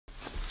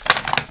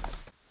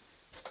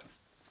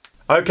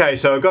Okay,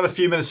 so I've got a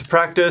few minutes of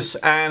practice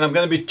and I'm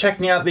going to be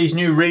checking out these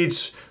new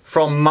reeds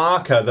from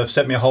Marca. They've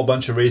sent me a whole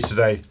bunch of reeds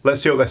today. Let's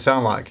see what they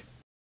sound like.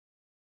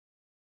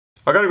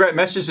 I got a great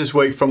message this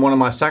week from one of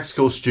my Sax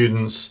School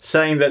students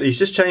saying that he's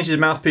just changed his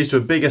mouthpiece to a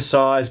bigger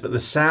size, but the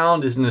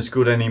sound isn't as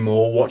good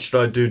anymore. What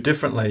should I do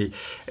differently?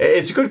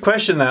 It's a good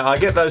question that I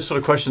get those sort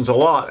of questions a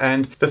lot.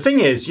 And the thing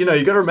is, you know,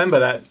 you got to remember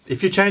that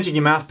if you're changing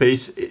your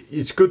mouthpiece,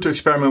 it's good to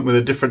experiment with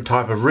a different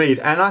type of reed.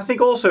 And I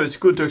think also it's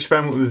good to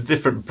experiment with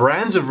different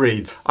brands of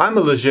reeds. I'm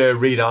a Leger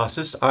reed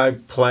artist. I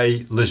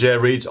play Leger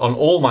reeds on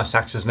all my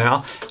saxes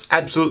now.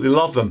 Absolutely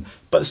love them.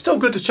 But it's still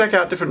good to check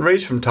out different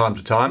reeds from time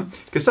to time,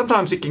 because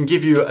sometimes it can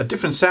give you a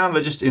different sound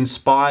that just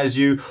inspires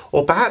you,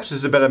 or perhaps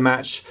is a better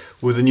match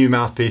with a new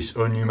mouthpiece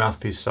or a new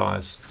mouthpiece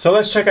size. So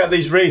let's check out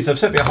these reeds. They've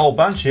sent me a whole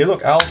bunch here.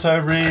 Look, alto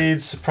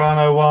reeds,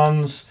 soprano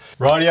ones.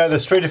 Rightio,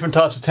 there's 3 different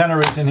types of tenor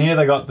reeds in here.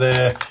 They got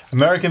their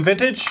American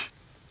vintage.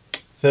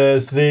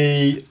 There's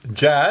the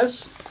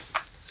jazz.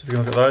 So if you can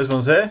look at those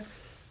ones there.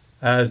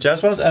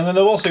 Jazz ones. And then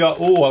they've also got,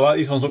 oh, I like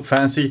these ones, look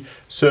fancy,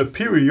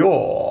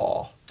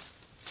 superior.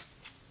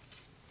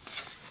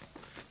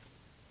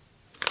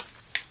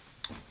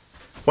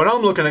 When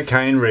I'm looking at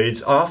cane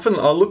reeds,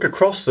 I'll look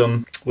across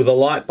them with a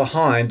light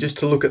behind just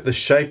to look at the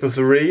shape of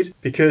the reed,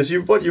 because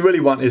what you really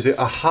want is the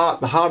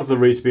heart of the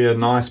reed to be a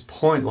nice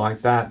point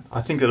like that.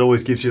 I think that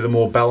always gives you the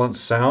more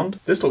balanced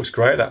sound. This looks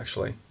great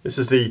actually. This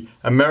is the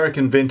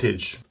American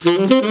vintage.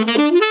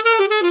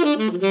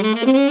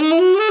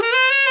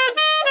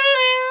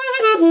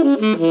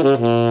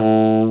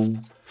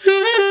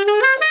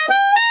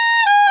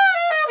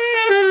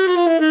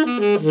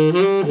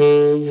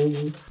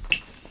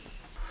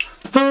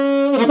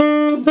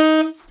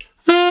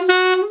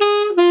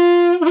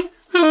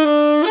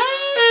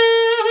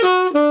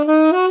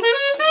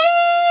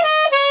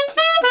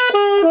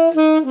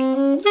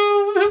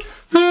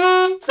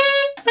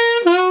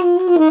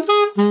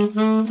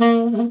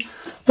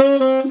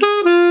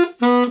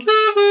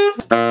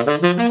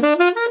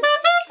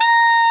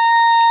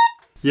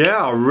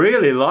 Yeah, I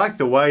really like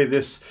the way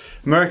this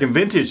American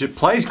vintage, it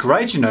plays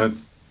great, you know.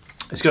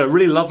 It's got a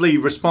really lovely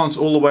response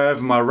all the way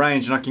over my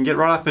range, and I can get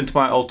right up into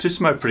my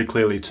altissimo pretty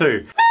clearly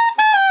too.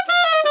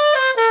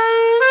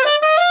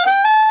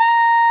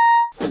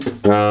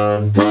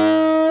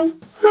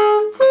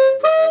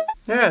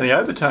 Yeah, the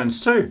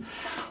overtones too.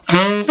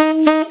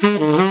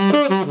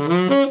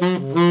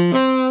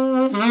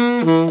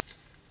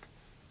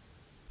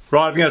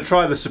 Right, I'm going to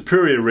try the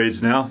superior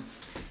reeds now.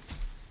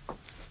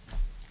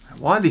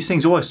 Why are these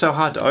things always so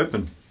hard to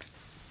open?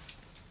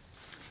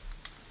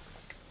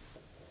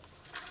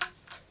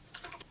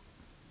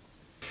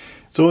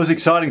 It's always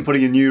exciting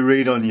putting a new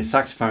reed on your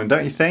saxophone,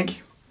 don't you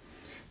think?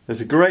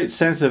 There's a great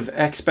sense of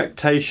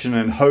expectation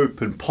and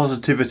hope and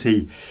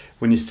positivity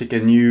when you stick a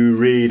new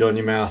reed on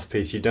your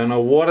mouthpiece. You don't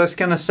know what it's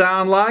going to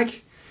sound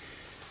like.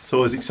 It's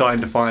always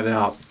exciting to find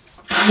out.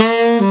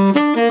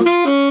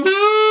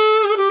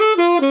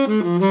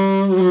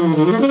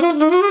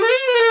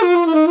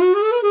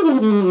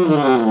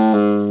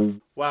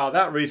 Wow,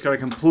 that reed's got a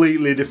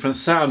completely different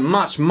sound,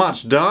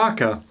 much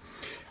darker.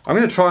 I'm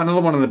going to try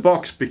another one in the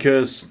box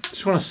because I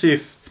just want to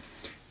see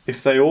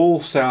if they all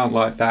sound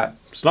like that.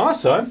 It's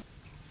nice though.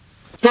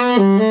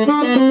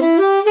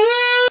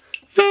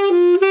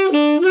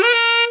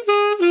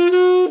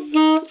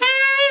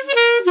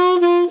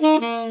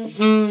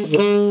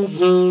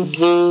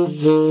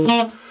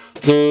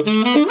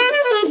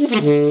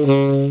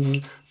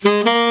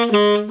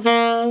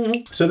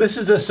 So this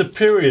is the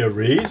superior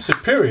reed.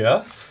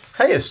 Superior,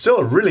 hey, it's still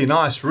a really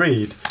nice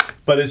reed,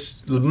 but it's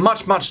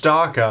much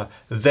darker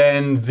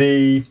than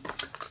the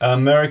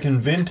American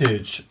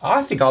vintage.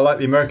 I think I like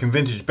the American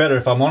vintage better,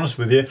 if I'm honest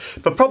with you,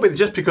 but probably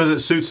just because it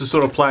suits the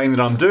sort of playing that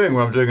I'm doing,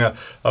 where I'm doing a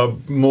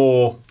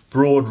more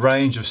broad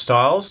range of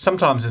styles.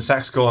 Sometimes in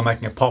Sax School I'm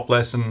making a pop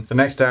lesson, the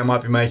next day I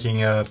might be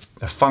making a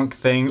funk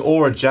thing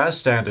or a jazz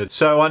standard.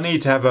 So I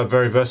need to have a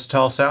very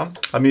versatile sound.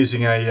 I'm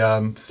using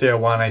a Theo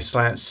 1A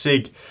slant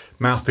sig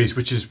mouthpiece,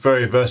 which is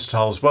very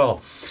versatile as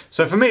well.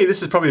 So for me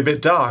this is probably a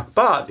bit dark,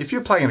 but if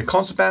you're playing in a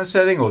concert band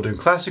setting or doing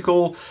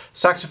classical,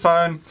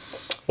 saxophone,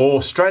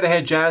 or straight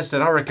ahead jazz,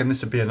 then I reckon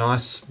this would be a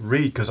nice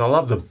reed, because I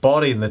love the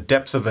body and the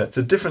depth of it. It's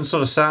a different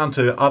sort of sound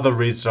to other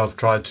reeds that I've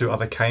tried, to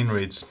other cane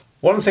reeds.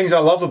 One of the things I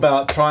love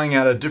about trying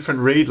out a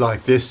different reed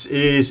like this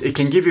is it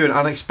can give you an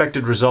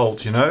unexpected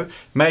result, you know?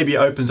 Maybe it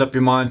opens up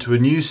your mind to a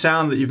new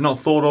sound that you've not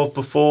thought of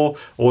before,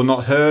 or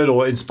not heard,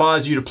 or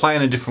inspires you to play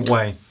in a different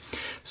way.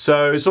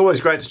 So it's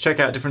always great to check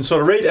out different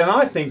sort of reed, and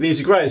I think these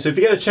are great. So if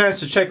you get a chance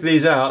to check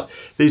these out,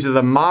 these are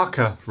the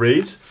Marca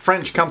reeds,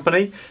 French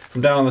company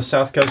from down on the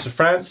south coast of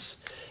France.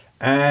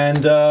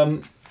 And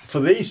for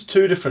these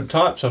 2 different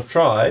types I've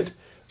tried,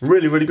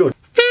 really good.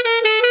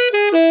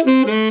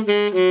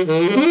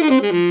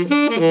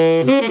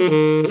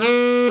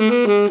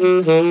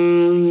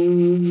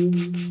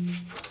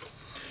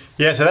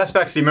 Yeah, so that's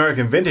back to the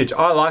American vintage.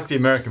 I like the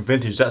American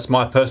vintage, that's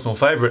my personal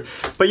favourite.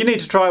 But you need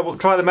to try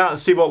them out and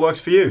see what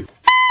works for you.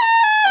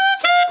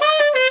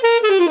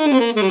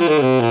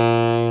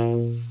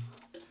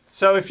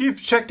 So if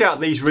you've checked out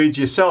these reeds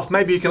yourself,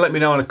 maybe you can let me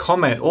know in a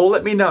comment, or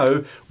let me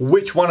know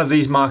which one of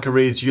these Marca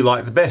reeds you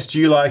like the best. Do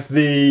you like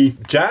the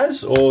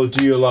jazz, or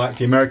do you like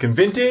the American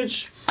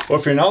vintage? Or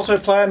if you're an alto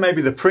player,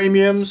 maybe the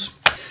premiums.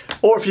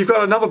 Or if you've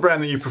got another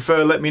brand that you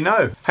prefer, let me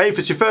know. Hey, if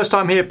it's your first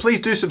time here, please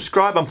do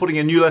subscribe. I'm putting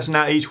a new lesson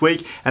out each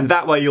week, and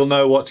that way you'll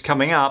know what's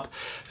coming up.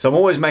 So I'm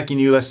always making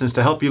new lessons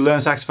to help you learn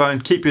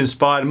saxophone, keep you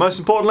inspired, and most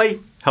importantly,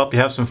 help you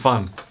have some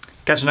fun.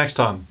 Catch you next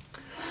time.